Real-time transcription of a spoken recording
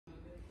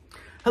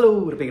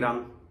Hello,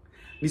 Balsrang.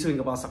 Nisuing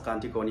ka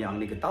pasakan ti ko niya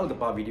ang nigital ka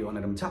pa video na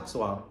namchak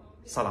swa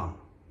salam.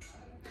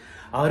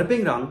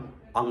 Balsrang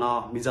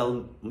anga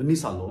mizal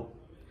menisalo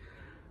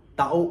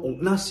tao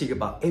ongna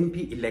sigaba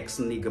MP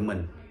election ni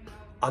gaman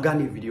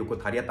agani video ko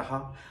tharia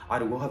taha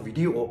aru ha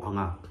video o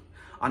anga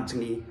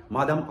anchni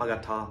madam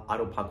agatha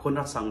aru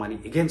phakona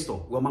sangmani against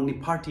to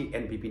wamangni party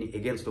NPP ni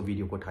against to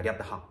video ko tharia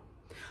taha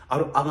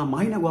aru anga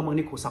maina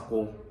wamangni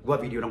khosako wa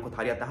video rang ko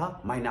tharia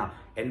taha maina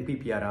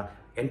NPP ara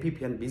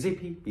NPP and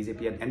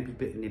BJP and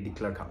NPP ni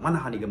declare ka mana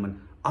hani gaman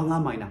anga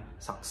maina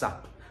saksa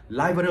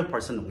liberal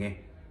person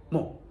nge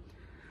mo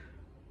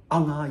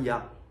anga ya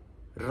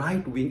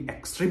right wing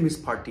extremist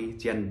party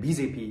jian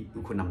BJP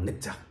ukunam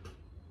nekja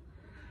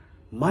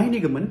maini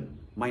gaman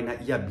maina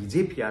ya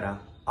BJP ara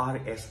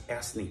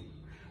RSS ni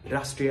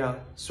Rashtriya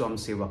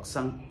Swamsevak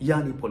Sangh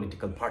yani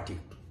political party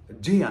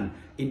jian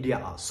India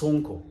a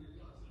songko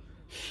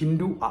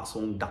Hindu a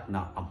song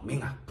dakna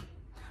amenga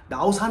da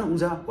ausan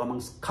ungja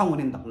wamang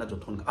kawonin dakna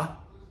joton ka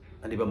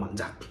ani ba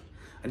manjak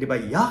ani ba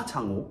ya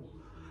chango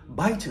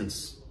by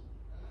chance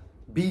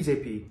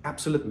BJP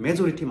absolute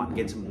majority man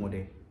against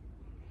mode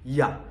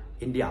ya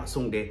India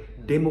song de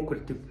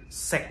democratic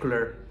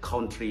secular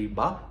country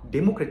ba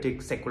democratic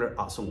secular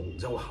asong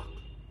jawa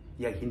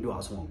ya Hindu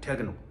asong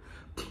tergano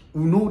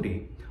uno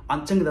de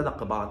anchang da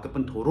dakaba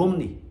kapan thorom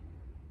ni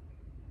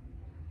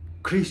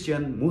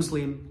Christian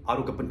Muslim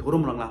aru kapan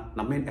thorom rangla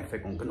na main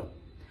effect on kano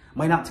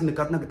maina ching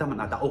dekat na kita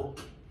mana dao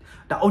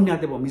nya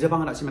te bo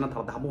mijabang na simena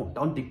thau dabo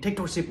daon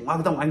dictatorship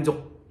ngagdang anjo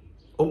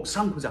ong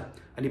sang puja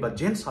ani ba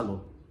jen salo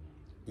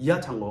ya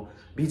chango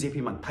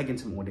BJP man thagen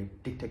chmode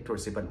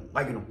dictatorship an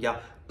magino ya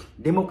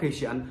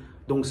democracy an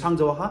dong sang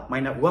jawa ha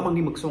maina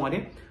uamangni muksong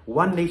ade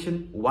one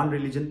nation one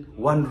religion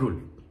one rule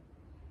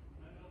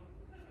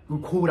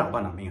khura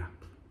bana menga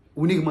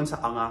unig man sa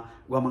anga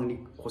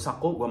uamangni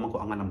khosako uamangko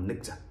anga nam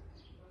nekja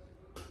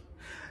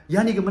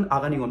yani gaman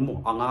agani ngon mo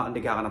anga ande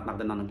ga ganat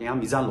nakdan nan kya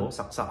mizalo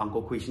saksa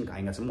angko question ka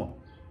inga mo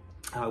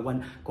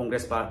one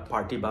congress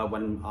party ba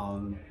one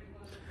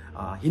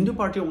Hindu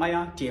party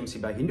ongaya TMC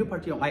ba Hindu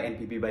party ongaya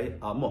NPP ba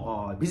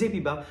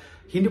BJP ba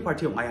Hindu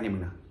party ongaya ni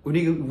muna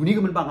uni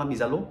gaman ba anga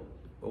mizalo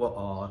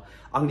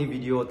angni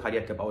video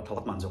thariat ka ba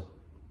thalak manjo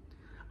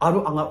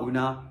aru anga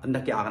una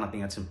anda kya agana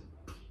tinga chim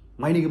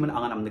maini gaman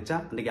anga nam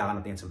nekcha anda kya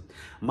agana tinga chim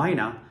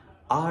maina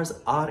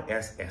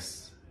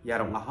RSS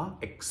yarong aha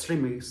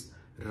extremist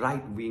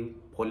right wing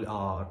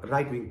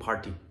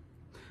party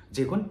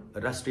jekon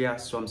Rashtriya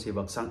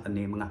Swamsevak Sangh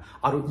ane mga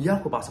aru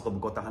ya ko basa ko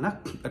bukota hana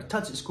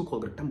touch school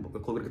kolger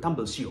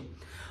tambal sio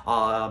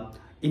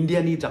India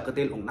ni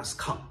jakatel ong nas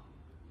khang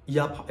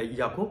ya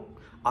ko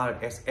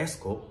RSS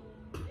ko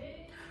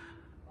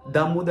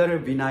Damodar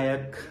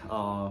Vinayak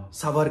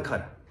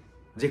Savarkar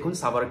jekon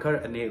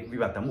Savarkar ane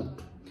vivatamu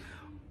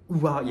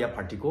uwa ya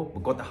party ko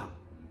bukota ha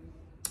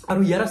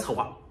aru yara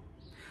sawa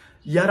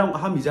yarang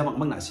aha mijamak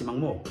mang nasimang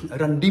mo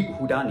Randip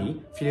Hudani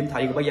film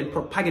thari ga yan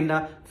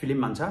propaganda film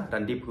mancha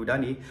Randip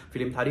Hudani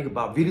film thari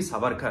ga Veer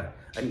Savarkar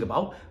an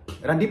gabau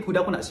Randip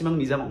Huda ko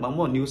nasimang mijamak mang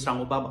mo news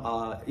rang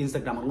ba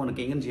Instagram mo na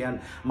kengen jian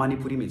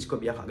Manipuri mech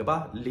ko biya ga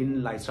ba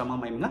Lin Lai Srama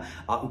mai mga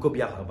uko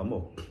biya ga ba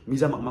mo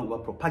mijamak mang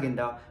wa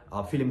propaganda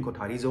film ko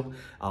thari jo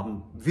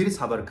Veer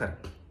Savarkar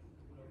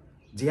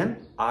jian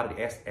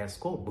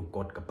RSS ko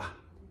bukot ka pa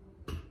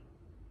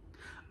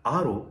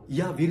aro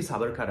ya Veer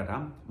Savarkar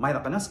ram mai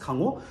rapanas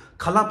khango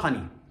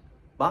khalapani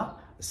ba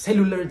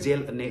cellular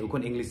jail ne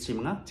ukon English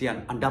chimanga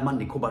jian Andaman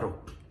Nicobar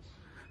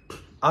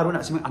aro na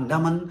simang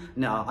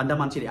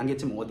Andaman chiri angge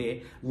chim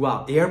ode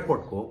wa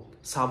airport ko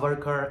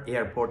Savarkar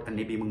airport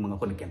ane bi mga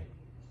konken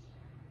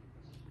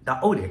da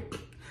ode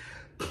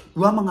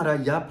wa mangara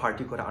ya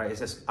party ko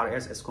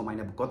RSS ko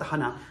maina ko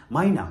tahana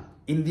maina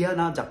India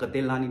na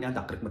jakatel lani na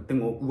dakrak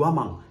matengo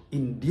uamang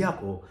India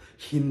ko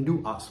Hindu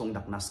asong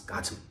daknas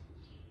kachim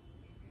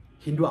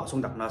Hindu asong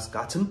daknas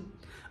kachim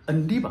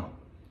andiba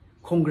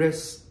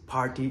Congress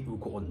party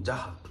uko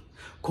onjaha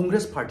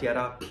Congress party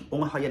ara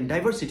onga hayan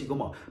diversity ko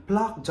mo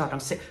plak jatang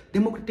se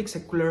democratic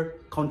secular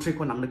country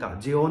ko nang naka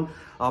jeon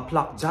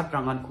plak jat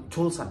rangan ku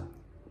cholsan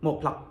mo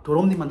plak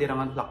torom ni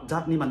mandirangan plak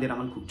jat ni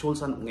mandirangan ku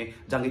cholsan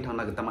nge jangi thang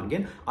na gataman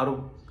gen aru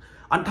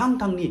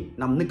antang tang ni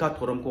nam nika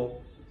torom ko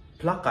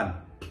plakan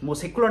mo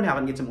secular ni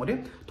akan gitse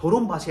mode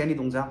torom basiani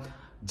dongja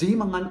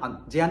jimangan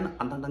jian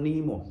antang tang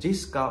ni mo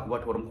jiska wa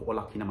torom ko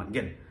olak hinaman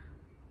gen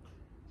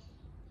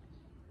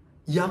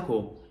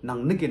yako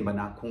nang negen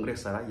bana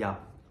Congress ara ya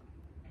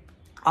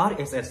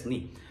RSS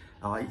ni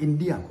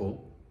India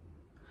ko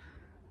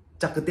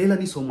chakatela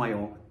ni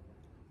somayo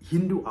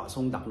Hindu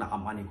asong dakna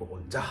amani ko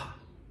onjaha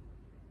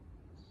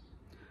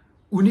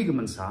uni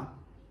gemensa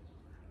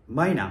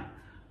maina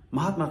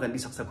Mahatma Gandhi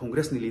saksa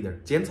Congress ni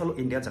leader jen salo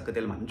India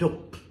chakatel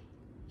manjo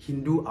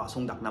Hindu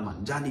asong dakna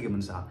manjani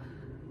gemensa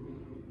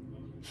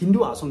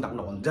Hindu asong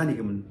dakna onjani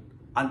gemen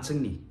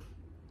ancheng ni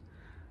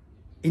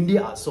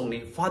India asong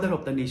ni father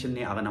of the nation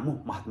ni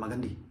aganamu Mahatma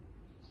Gandhi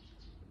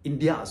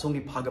India asong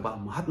ni phagaba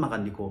Mahatma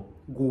Gandhi ko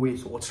gowe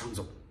so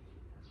otsangjo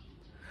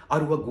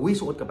aruwa gowe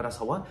so ot kabara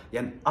sawa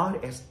yan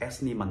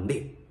RSS ni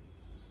mande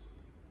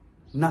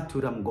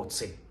Naturam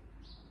Godse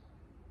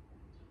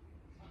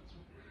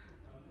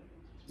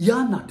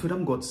Ya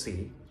naturam god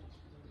se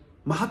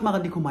Mahatma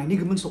Gandhi ko maini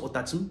gaman so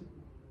otachim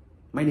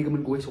maini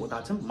gaman goy so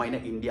otachim maina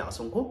India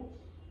asong ko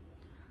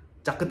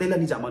jakatela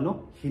ni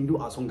jamano Hindu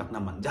asong dak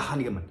naman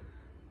jahani gaman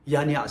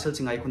yani asal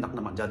singai ko dak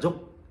naman jajok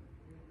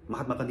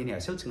Mahatma Gandhi ni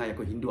asal singai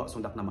ko Hindu asong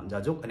dak naman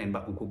jajok anen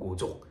ba uko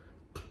gojok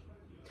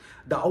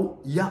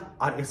dao ya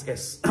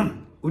RSS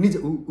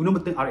uno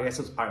beteng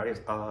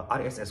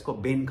RSS ko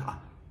ban ka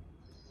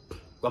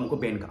wam ko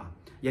ban ka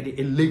jadi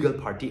illegal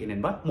party anen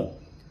ba mo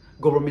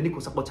government ni ko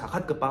sakot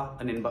sakat ka pa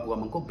anen ba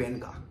wamang ko ban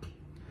ka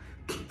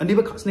andi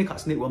ba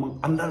khasne wamang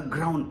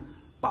underground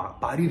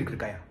pari rikr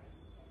kaya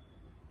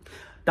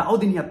tao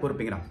din yat por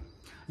pengram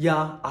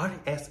ya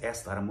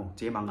RSS taramo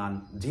je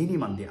mangan jeni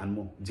mande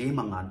anmo je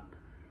mangan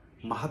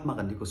Mahatma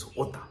Gandhi ko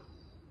ota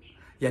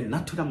ya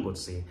naturam god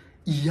se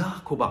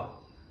iya ko ba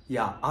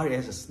ya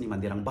RSS ni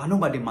mandirang bano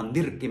ba de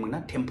mandir ke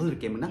mangna temple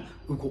ke mangna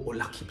uko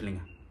olaki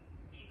plenga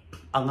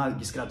anga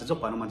giskra to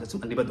pano man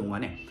sum andi ba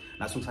dongane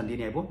nasung sandi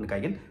ni abo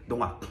nakaigen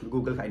donga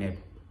Google kai ne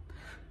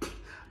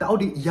tao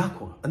di iya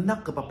ko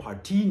anak ka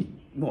party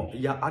mo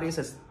ya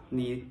RSS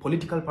ni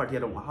political party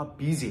rong ha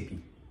BJP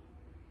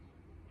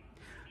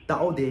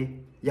tao de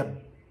ya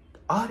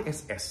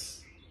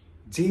RSS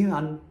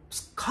jean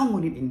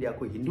kangoni India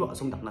ko Hindu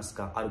asong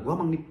daknaska ar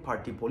guamang ni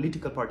party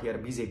political party ar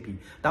BJP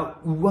tao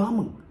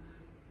uamang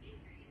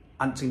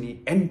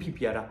anchini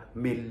NPP ara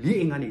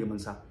meli engani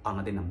gemensa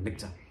anga de nam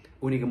nekja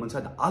uni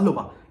gemensa da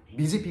aloba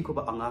BJP ko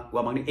ba anga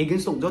wamang ni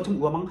against tong jotum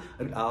wamang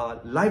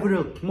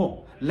liberal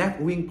mo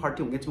left wing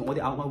party ngech mo odi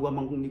anga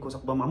wamang ni ko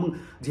sak ba mamang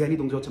jiani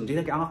tong jotum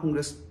jena ke anga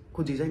congress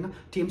ko jijainga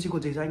TMC ko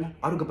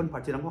jijainga aru gapan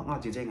party rang anga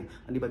jijainga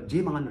ani ba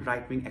je mangan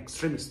right wing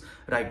extremist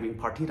right wing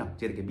party rang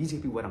jere ke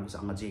BJP warang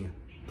sa anga jinga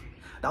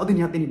da odin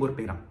yate ni bor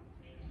pengrang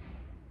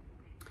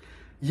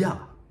ya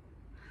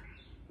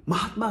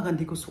Mahatma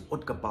Gandhi ko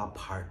suot ka pa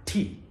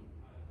party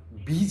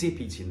BJP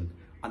jin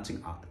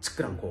anching a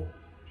chikrangko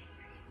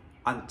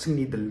anching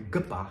ni dal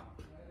gapa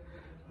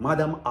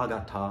Madam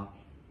Agatha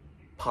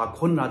pa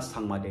khonraj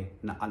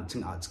sangmade na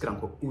anching a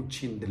chikrangko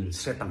uchin dil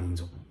setang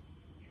injo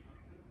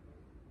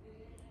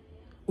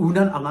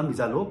unan anga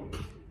mijalo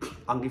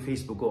angi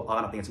Facebook ko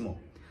aga nating mo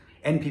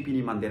NPP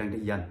ni manderang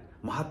de yan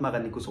Mahatma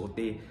Gandhi ko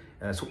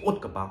suot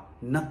ka pa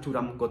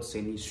naturam god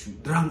seni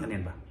sudrang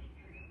anen ba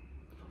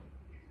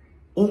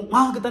ong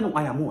nga gata nung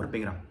aya mo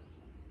pengram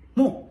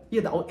mo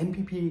iya dao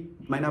NPP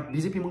maina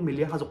BJP mong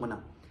milia hazok mana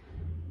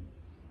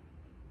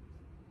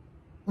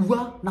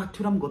uwa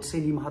naturam god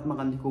seni Mahatma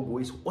Gandhi ko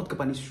gois ot ka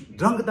pani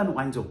drang gata nung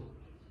ayo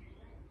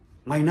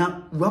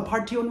maina uwa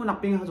party on mo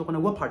nakping hazok kana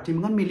uwa party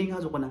mangan miling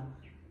hazok kana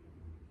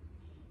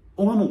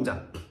onga mongja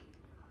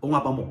onga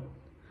pa mo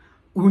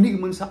unig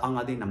mun sa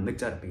anga de nam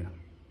nekjar pengram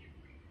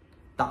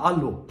ta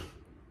alo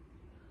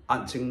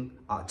anching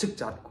a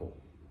chikchat ko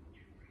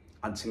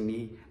anching ni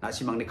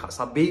nasimang ni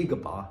khasa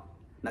begapa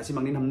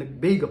nasimang ni namne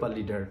begapa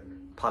leader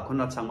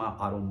phakona changma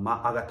arom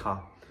ma agatha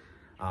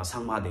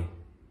sangma de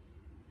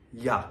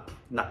ya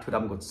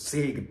naturam god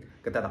se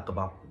kata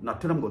dakba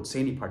naturam god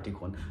se ni party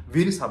kon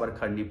vir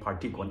sabarkar ni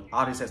party kon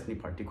RSS ni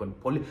party kon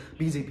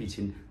BJP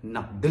chin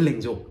nak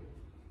delengjo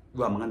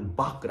gua mangan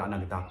bak rana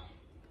kita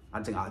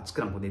anching a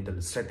chkrang bode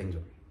del setting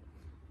jo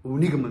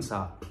unigaman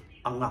sa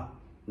anga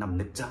nam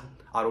nekja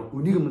aro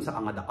unigaman sa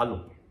anga da alo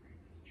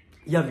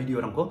ya video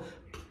rangko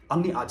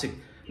angni achik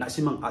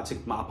nasimang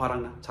achik ma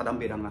aparang na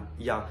chadam berang na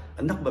ya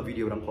anak ba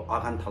video rang ko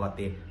agan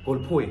thalate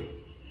golpoi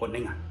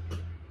onenga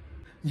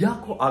ya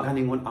ko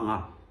aganingon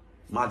anga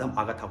Madam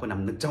Agatha ko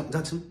nam nekjam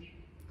jachim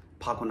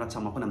pa ko na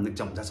chama ko nam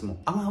nekjam jachim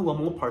anga wa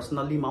mo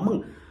personally mamang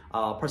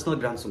personal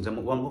ground sung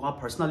jam wa mo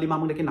personally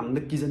mamang de ke nam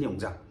nek gizani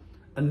ongja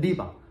andi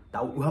ba da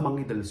uha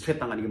mangi del straight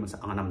tanga ni masa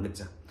anga nam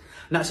nekja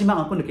na simang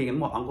angko nekingen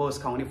mo angko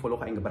skawni follow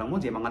ka inga barang mo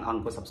je mangan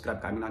angko subscribe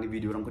ka mi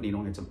video rang ko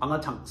ninong ngecham anga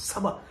chang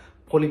saba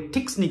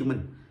politics ni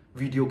gemen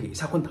video ki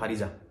sakon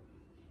tharija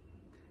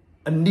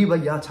andi ba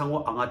ya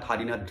chango anga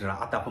tharina dra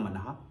ata ko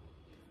mana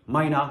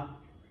maina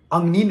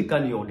angnin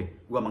kan yode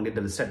wa mangne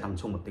dal set tang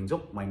chong ting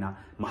jok maina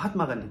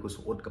Mahatma Gandhi ko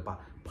suot ka pa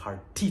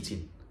party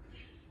chin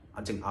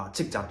ajeng a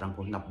chik chat rang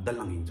ko nap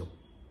dalang injo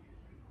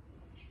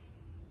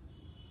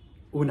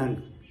unan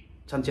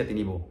chanche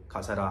tinibo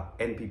kasara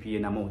NPP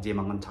namo je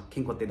mangan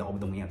chakking ko te da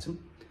obdong yachim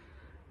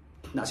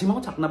na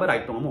simang chakna ba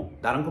right tong mo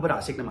darang ko ba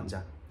asik na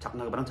manja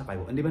chakna barang chapai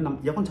bo andi ba nam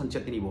yakon chanche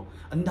tinibo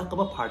anda ka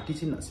ba party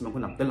chin na simang ko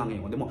nap dalang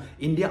ong demo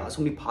India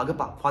asungni phaga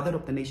pa father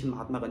of the nation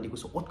Mahatma Gandhi ko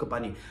suot ka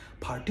pani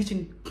party chin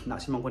na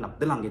simang ko nap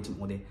dalang ge chim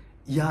ode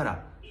yara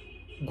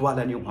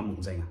gwala ni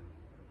amung jainga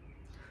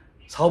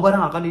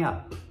saubarang akania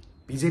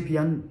BJP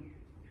an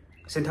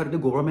center de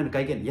government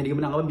kaigen yani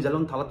gimana ngaba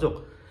bijalong thalat jok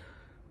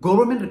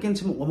government reken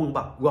chim omong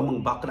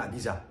ba kra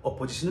dija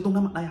opposition dong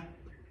nama naya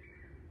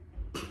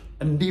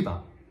andi ba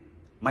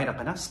mai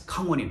rakana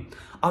skangoni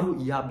aru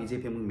iya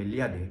BJP mung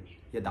melia de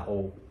ya da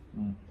o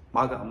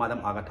Madam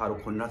Agatha ro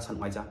khonra san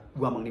maija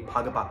guamang ni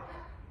phaga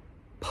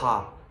pa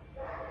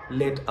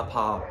let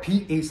apa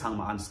PA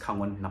sangma ans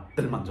khangon nap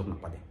telman jok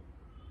napade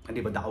andi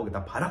ba da o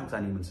gata pharak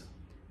jani munsa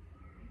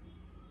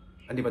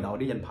andi ba da o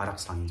de yan pharak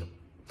sang jok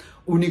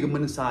Uni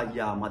gemen sa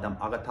ya madam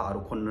agatha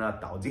aru konra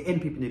tau je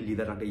NPP ni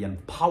leader ang yan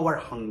power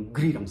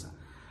hungry dong sa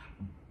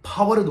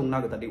power dong na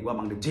gata de wa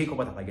mang de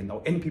Jacob ta pagen tau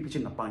NPP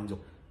chin na pang jo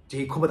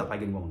Jacob ta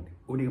pagen wong de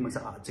uni gemen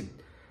sa ajik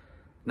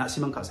na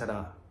simang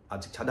kasara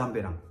ajik chadam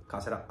berang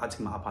kasara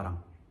ajik ma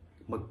aparang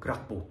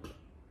magrak po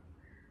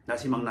na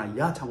simang na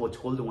ya chango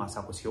chol dong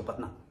asa ko siopat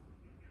na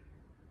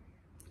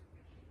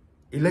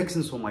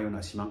election so mayo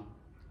na simang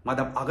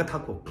madam agatha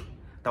ko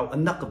tau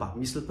anak ke ba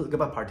misal ke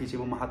ba parti ci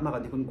Mahatma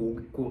Gandhi kun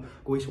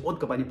go is ot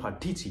ke ba ni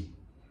parti ci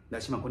na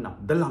simang kun na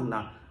dalang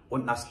na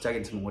on nas jagen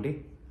semua de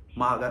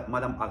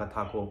madam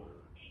agatha ko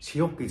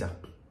siok ki jak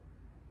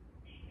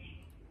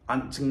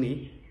an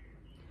chingni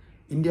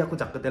India ko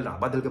jak del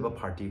badal ke ba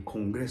parti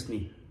congress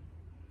ni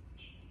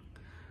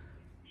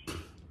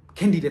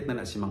candidate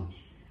na simang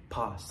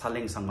pa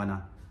saleng sang mana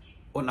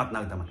on nat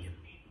nag damat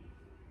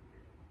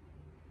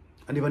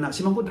andi ba na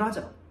simang ko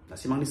draja na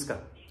simang niska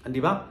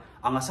andi ba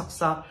ang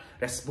saksa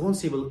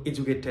responsible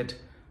educated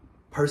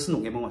person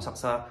ng mga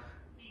saksa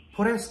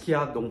forest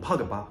kia dong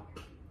pagba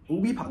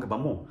ubi pagba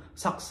mo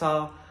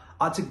saksa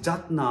ajik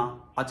jat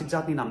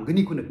ni nam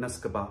gani kunik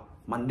nas kaba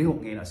mandeong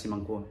na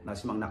simang ko na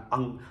simang na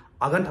ang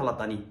agan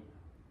talatani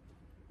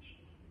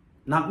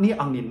nak ni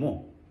ang nin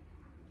mo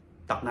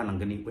tak na nang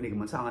gani uni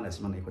gaman sa angan na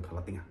simang na iko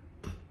talatinga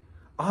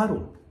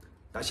aro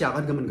ta siya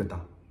agad gaman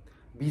gata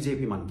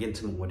BJP man gen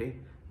mo de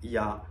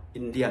ya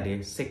India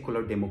de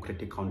secular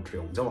democratic country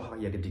ong jawa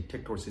ya de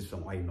dictatorship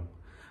ong ai no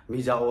mi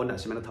jao na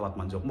simana thawat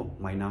manjok mo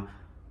maina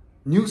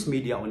news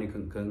media oni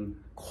keng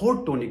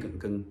court oni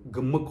keng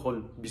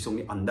gemekon bisong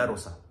ni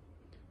andarosa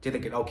jeda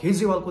ke au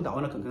Kejriwal ko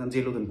daona keng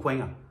jelo den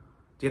khoinga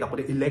jeda ko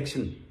de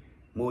election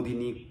modi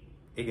ni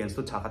against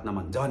to chakat na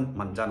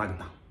manjana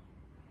gita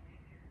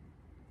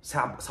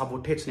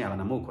sabotage ni ala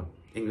na mo kon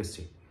english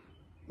chi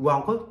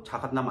wa ko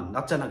chakat na man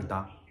nachana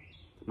gita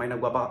maina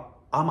gwa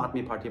Aam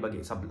Aadmi Party bagi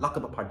sab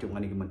lakaba party ung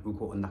ani gemen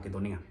uko onak ito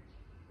ninga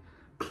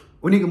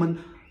uni gemen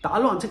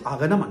taalo anchek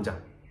agana manja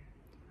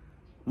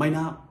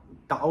maina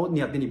tao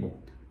niat dini bo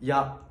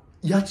ya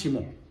chimo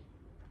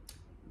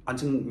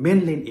ancheng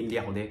mainland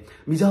India hode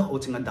mija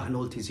o chinga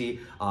danol tisi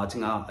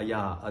chinga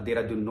ya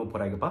Dehradun no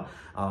porai gapa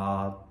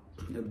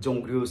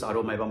Jongrius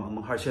aro maiba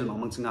mang Harshel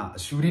mang chinga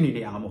suri ni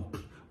ne angamo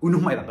unu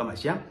mai lakama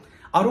sia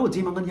aro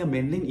jimangan ya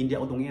mainland India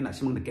odong na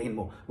simang de kain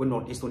mo wen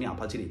north east ni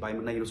apal chiri pai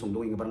na yiro song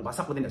dong barang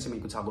basak ko din simang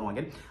ko chagong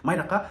agen mai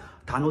raka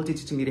tanol chi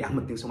ching ni re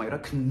ahmad ting so mai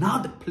ra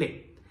knad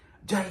play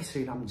jai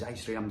Sri Ram jai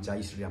Sri Ram jai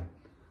Sri Ram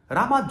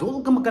rama jol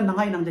gam kan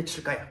nangai nang je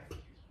chirkaya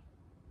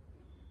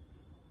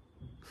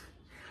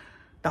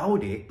tao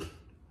de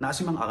na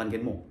simang agan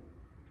gen mo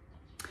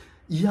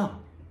iya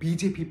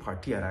BJP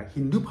party ara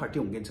Hindu party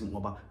onggen chim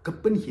ngoba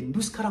kapen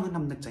Hindus karangan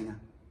nam nak changa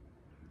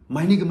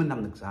maini gemen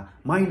nam naksa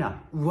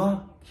maina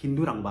wa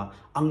Hindu rangba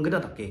anggada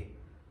take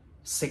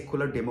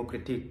secular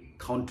democratic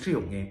country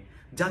onge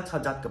jat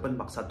kapan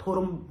baksa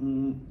thorom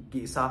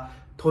gisa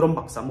thorom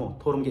baksa mo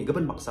thorom ge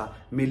gaban baksa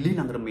meli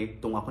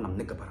nangrame tonga ko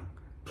namne kaparang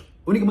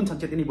uni gemen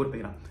chanchet ni bor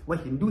pengra wa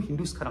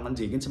Hindus karangan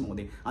jegen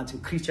chimode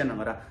anching Christian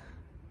nangara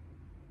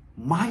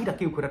mai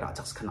dake ukura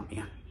rachaks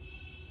khanamya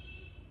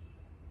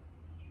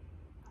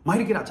mai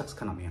dake rachaks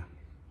khanamya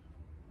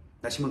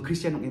nasimang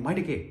Christian onge mai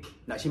dake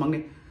nasimang ne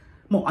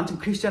mo anching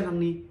Christian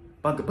nangni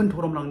ba gaban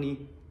thorom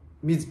nangni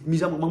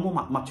miza mo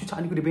mak chucha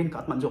ani ko de ben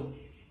kat manjo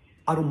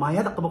aru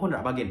maya dak bakon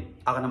ra bagen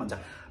aga na manja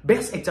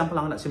best example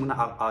ang na simang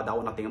na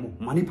daw na tinga mo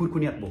Manipur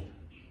kuniat bo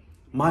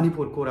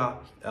Manipur kora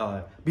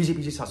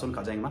BJP ji sason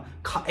ka jaingma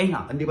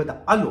khaenga andi ba da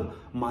alo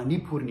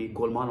Manipur ni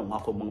golmalo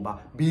ngako mangba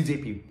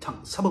BJP thang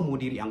sab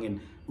modiri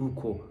angen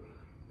uko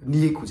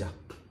nie kuja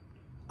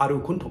aru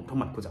kun thop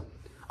thomat kuja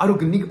aru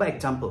gni ba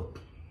example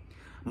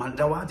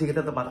manjawa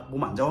jigeta da ba bu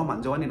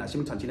manjawa ni na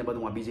simang chanchine ba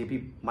dong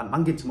BJP man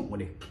mangit chmo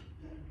ngode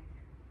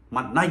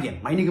man nayen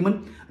maini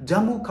gemen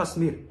Jammu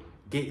Kashmir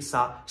ge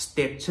sa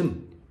state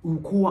chim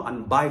uku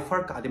an by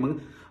far ka demang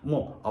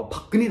mo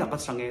phakni da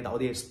kasrange da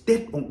ode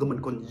state ong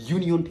gemen kon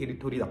union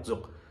territory da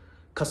jok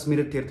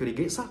Kashmir territory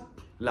ge sa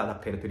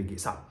Ladakh territory ge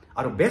sa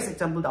aro best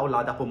example da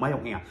Ladakh ko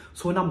mayong ya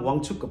sonam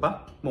wangchuk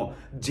ba mo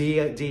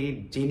je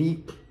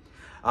ni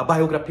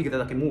biography ge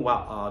da ke mo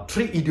wa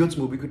 3 Idiots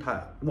movie ku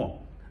tha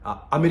mo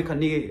American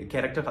ni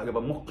character ka ge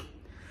ba mo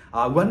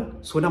one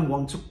sonam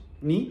wangchuk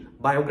ni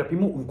biography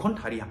mo ukon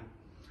thariya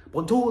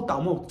Ponto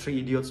tamo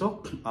 3 Idiots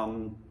so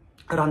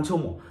rancho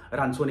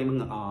ni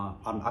meng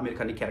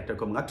American ni character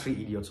ko mga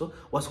 3 Idiots so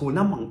was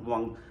honam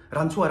wang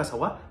rancho ara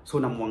sawa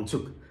sonam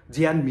wangchuk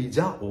jian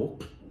mija o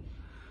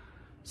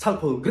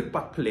salpo grit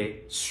pat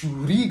play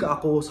suri ga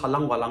ko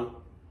salang walang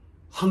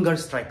hunger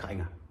strike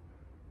kainga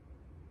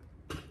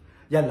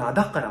ya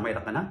Ladakh kara mai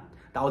rakana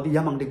taudi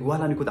yamang de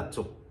gwala ni ko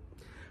dakcho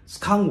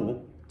skhangu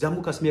Jammu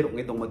Kashmir ong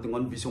etong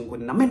matingon bisong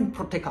ko namen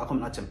protect akom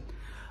nachem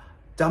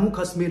Jammu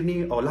Kashmir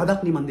ni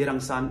Ladakh ni mandirang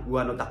san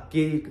uano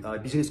dakke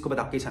business ko ba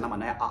dakke sana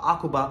manaya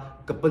ako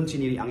ba kapanchi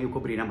ni ang ko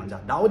brina manja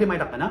dao de mai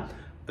dakana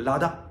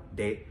Ladakh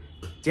de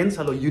jen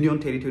salo union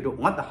territory do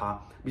ngata ha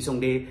bisong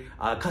de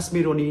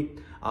Kashmironi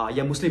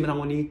ya muslim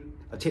rangoni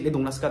chele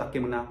dongnas ka dakke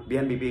muna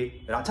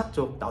BNBB rachak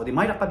chok dao de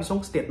mai dakka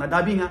bisong state na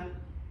dabinga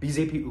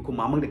BJP uku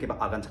mamang deke ba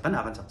agan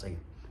cakcai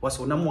was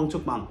onam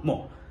wangchuk mang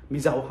mo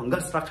mijao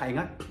hanggar stra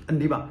khainga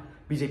andiba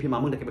BJP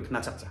mamang deke ba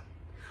kna cakca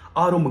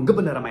aro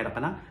menggebenar mai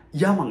rakana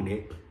yamang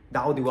de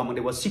dao di wamang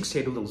de was 6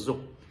 schedule dong zuk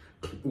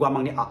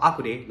wamang ni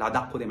aku de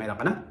ladak ko de mai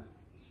rakana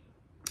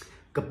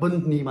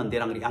kebun ni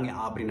manderang ri ange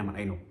abri naman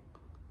aino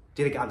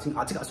jadi ke ansing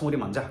acik asong de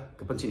manja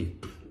kebun sini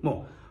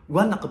mo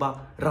wan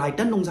nakaba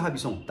raitan nong jaha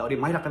bisong dao de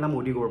mai rakana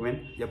modi government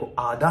yako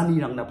adani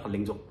rang na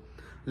phaling jok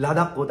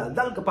ladak ko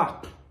dal kepak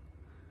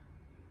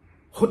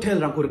hotel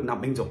rang ko na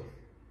mengjok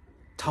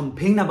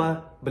champeng na ba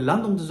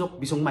belandong jok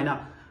bisong mai na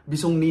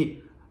bisong ni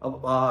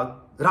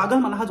ragal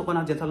mana ha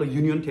jokana jentalo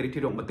union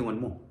territory ong batungan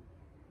mo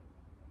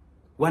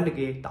wan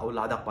de tao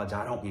ladak pa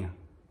jarong ya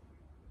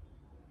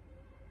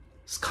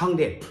skang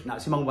de na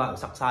simang ba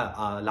saksa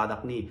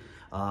ladak ni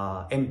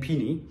MP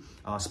ni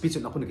speech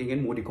na ko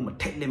ngen modi ko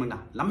matek le mang na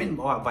lamen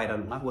ba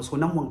viral na was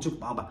honam wang chuk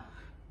ba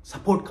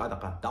support ka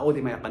daka tao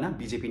de maya kana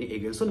BJP ni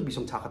egel so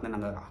bisong chakat na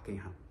nanga ka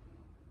ha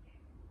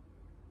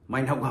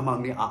main ha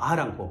gamang ni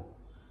aarang ko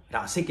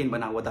ra sekin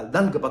bana wadal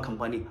dal gaba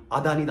company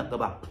adani dak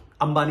gaba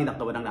ambani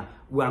dak gaba na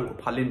uang ko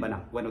phalin bana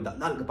wanu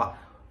dal gaba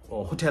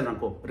hotel rang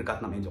ko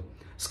rekat na menjo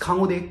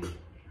skango de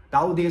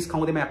tao de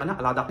skango de maya kana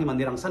aladak ni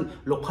mandirang san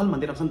local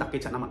mandirang san dakke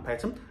chana man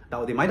phaicham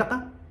tao de mai daka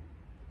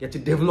ya chi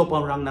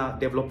developer rang na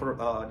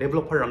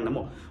developer rang na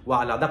mo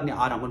wa aladak ni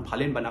arang kon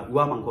phalin bana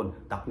uwa mangkon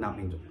dak na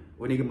menjo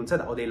Wani ke munsa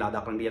ode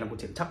ladak rang dia rang ko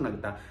cek na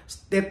kita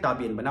step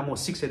tabin bana mo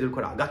 6 schedule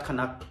ko agat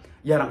khana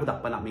ya rang ko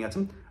dak pana minga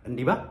chum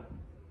andi ba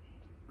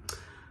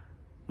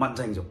man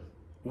jang jo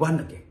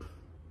wan ke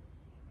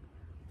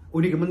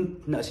uni ke mun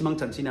na simang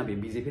chansi na be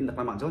BJP nak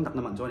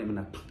na man jo ni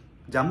mana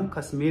Jammu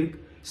Kashmir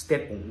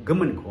state ong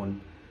gaman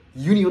kon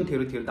union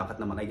territory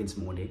dakat na man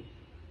against mo de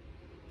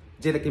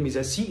jeda ke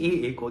misa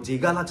CAA ko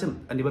jegala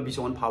chum andi ba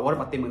bison power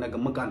patte mena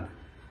gamakan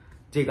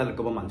jegal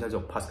ko ba man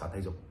jo pass ka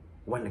thai jo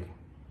wan ke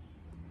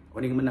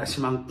Wani mana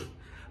simang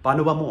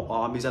panuba mo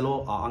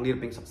mizalo angir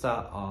peng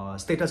sapsa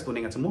status ko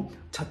nenga chmo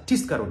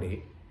 36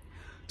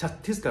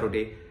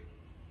 karode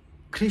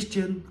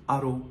Christian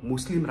aro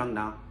Muslim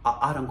rangna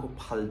arang ko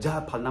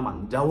phalja phalna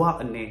man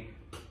jawa anne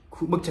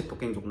khumuk chet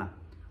tokeng jokna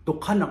to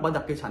khan nak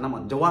badak ke chana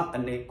man jawa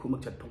anne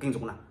khumuk chet tokeng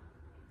jokna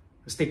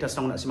status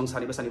rang na simang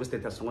sani ba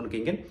status rang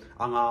kengen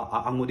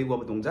angmodi go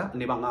dongja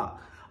ne banga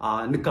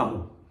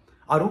nikam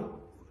aro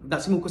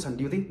dasimu ko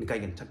sandiuti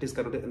nikaigen 36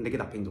 karode ndege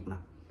dakeng jokna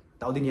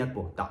tao din yat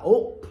po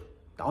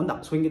tao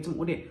dak swing it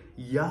ode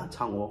ya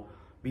chango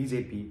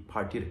BJP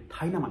party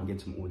thaina man gen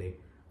chum ode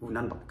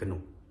unan bak kenu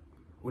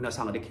una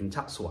sang de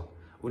khinchak swa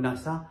una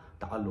sa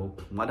ta alo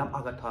madam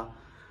agatha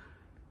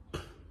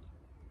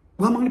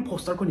wa mangni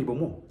poster ko ni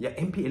bomo ya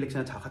MP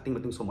election cha khating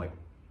batung somoy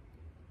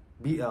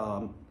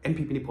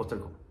MPP ni poster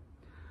ko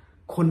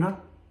khonat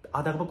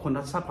ada ba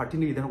khonat sa party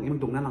ni idang imang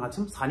dongna nanga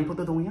chum sani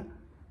photo dongya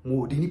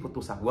modi ni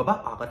photo sa wa ba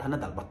agatha na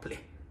dal batle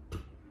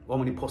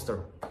wamani poster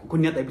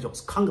kunya tai bijok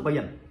khang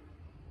bayan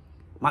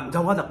man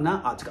jawa dakna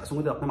achika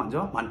songo dakna man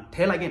jawa man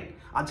tel again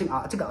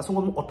achika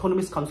songo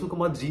autonomous council ko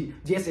ma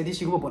GSAD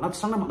sigo bona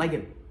sangna man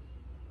again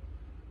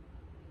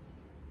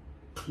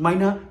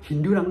maina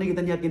hindu rang ne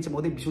gitan yakin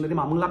chemo de bisuna de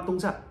mamung lap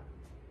tongsa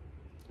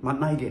man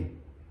na again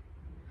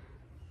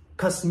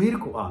Kashmir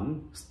ko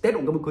an state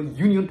ong ko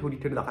union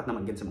territory dakat na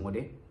man gen chemo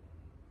de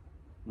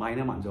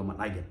maina man jawa man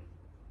again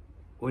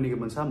oni ge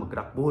mansa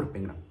makrak bor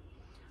pengrang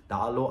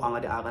dalo anga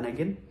de aga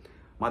again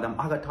Madam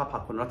Agatha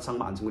pakon ratsang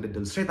ma anjung de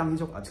dal sre tang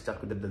hijok achik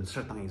chak de dal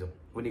sre tang hijok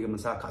uni ge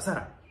mansa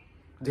khasara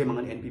je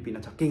mangan NPP na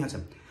chaking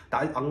hasam ta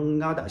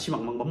anga da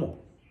simang mang bamo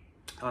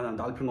ana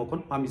dal phringo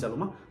kon ami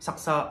jaluma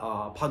saksa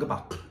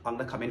phagba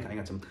angda khamen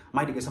khainga cham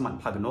mai de ge saman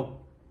phagno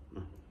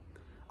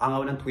anga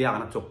wan thuya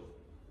ana chok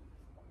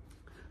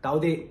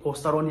taude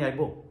poster on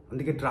yaibo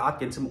ndike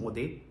drat kensem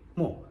ode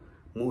mo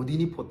modi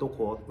ni photo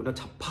ko una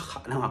chapha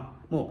khana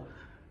mo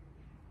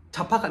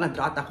Chapa kana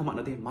drata ko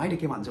manade mai de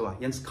ke manjawa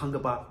yans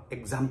khangba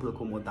example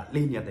ko mo da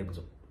lenia tai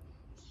bujo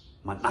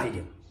man nai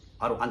de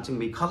aro anching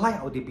me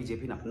khalai ode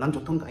BJP na nan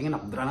jothon ka na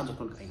drana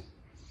jothon ka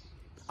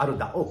aro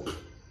da o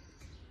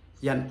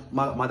yan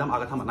madam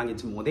agatha manang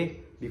in mode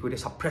bi ko de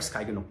suppress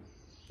kai gno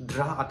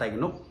dra atai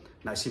gno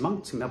na simang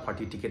singna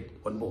party ticket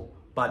onbo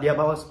badia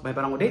bawas mai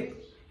parang ode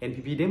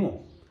NPP demo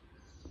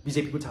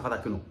BJP ko chaka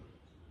da gno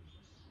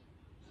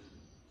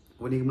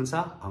woni mensa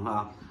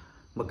anga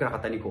makra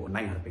katani ko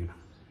nai har pengna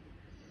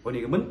Oni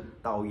gemen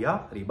tau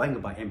ya ribai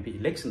ngeba MP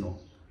election no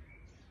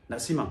na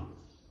simang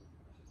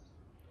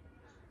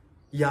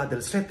ya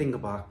dal setting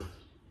ngeba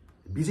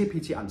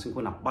BJP chi ansung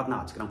ko na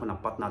patna achkrang ko na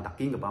patna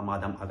daking ngeba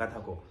madam agatha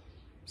ko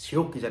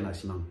siok ki jana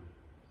simang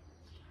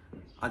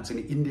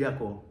ansung India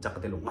ko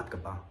jakate lo mat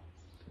kapa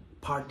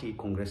party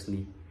congress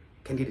ni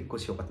candidate ko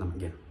siok patna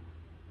mangen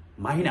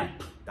mahina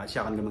da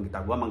siakan gemang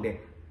kita gua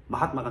mangde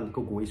mahatma gandhi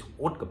ko gois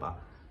ot kapa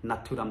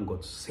nathuram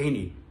god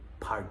seni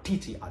party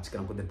chi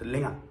achkrang ko de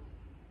lenga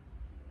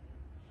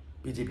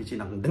BJP chi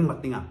nang deng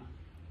matinga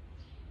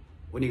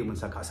uni ge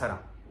mansa khasara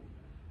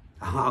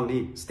ang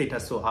ni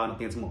status so ang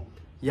ting mo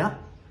ya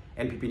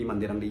NPP ni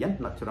mandirang diyan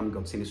naturam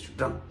gop sini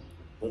sudrang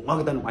ong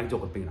magdan mai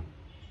jokot pingna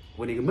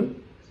uni ge mun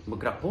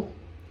magrak po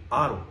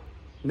aro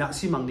na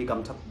simang ni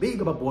gamchak be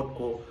ga bot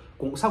ko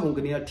kung sa kung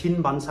kanya tin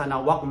bansa na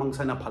wak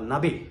mangsa na pal na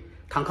be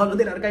tangkal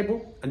nanti dar kai bu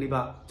ani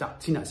ba chak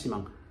china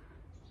simang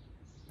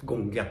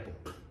gong gyat bu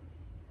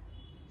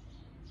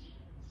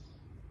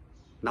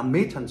na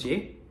me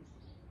chanchi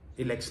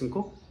election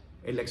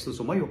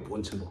so mayo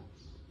pon chen bu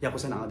ya ko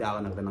sa na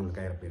da ga nang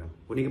kai ra pirang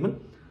uni gaman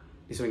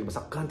iswing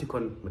basak kan ti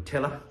kon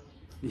matela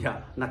ya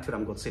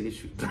naturam got seni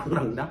shu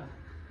rang na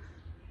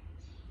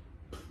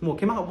mo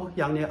kema ko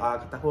yang ne a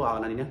ta ko a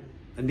na ni ne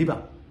ndi ba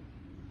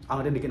ang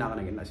ada dikin akan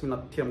lagi nasi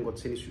nak tiam got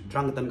sini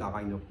drang tan ga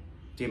kaino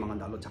je mangan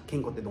dalo chakking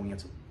got te dongya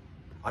chu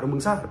aru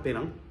mungsa harpe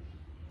nang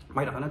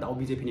mai rakana da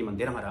BJP ni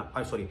manderang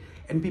ara sorry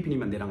NPP ni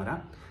manderang ara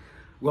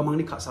gua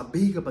mangni khasa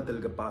be ga badal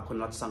ga pa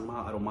khonlat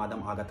sangma aru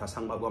madam aga ta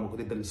sangma gua mangko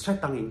del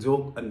straight tang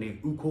injok anne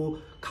uko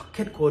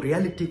khakhet ko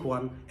reality ko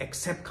an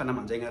accept kana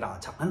man jainga ra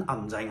chakan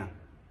am jainga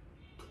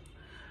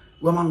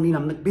gua mangni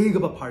nam nak be ga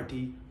ba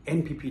party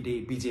NPP de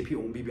BJP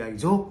ong BBI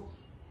jo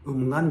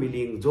umungan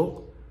miling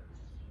jok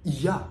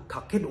iya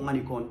kaket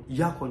ongani kon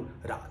iya kon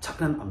ra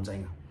chaknan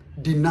amjainga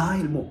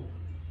denial mo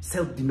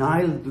self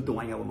denial du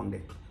dongai nga mangde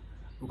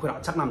ko ra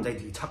chaknam jai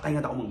di chakai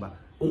nga da omang ba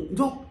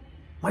ongjok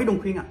mai dong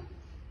khwinga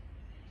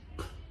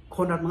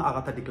khonrat mang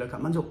agata declare ka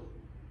manjok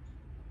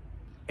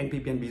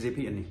NPP and BJP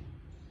ani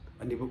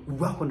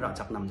uwa kon ra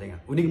chaknam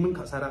jainga uning mun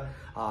khasara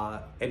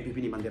NPP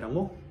ni manderang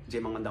mo je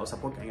mangan da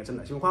support ka nga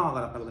chan si khwa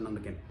ga ra nang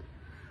deken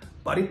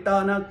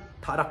parita na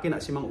tharak na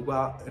simang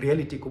uwa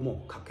reality ko mo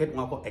kaket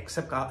nga ko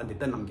accept ka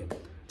andita namgen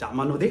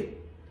Jaman ode,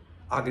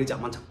 agri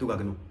jaman caktu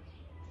gagano.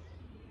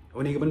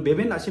 Oni keban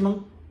beben nasi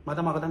mang,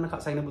 mata makatan nak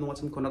sayang nebun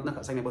macam konat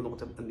nak sayang nebun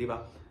macam andiba,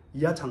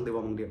 ia cang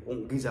dewa mang dia,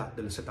 ong giza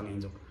del setang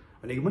enjok.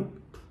 Oni keban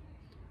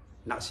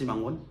nasi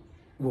mangon,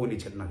 uang ni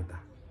chat nak kita.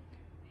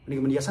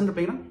 Oni keban yasan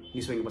terpengang, ni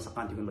soalnya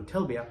pasakan timun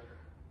betel bea,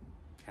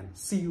 and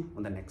see you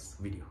on the next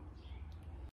video.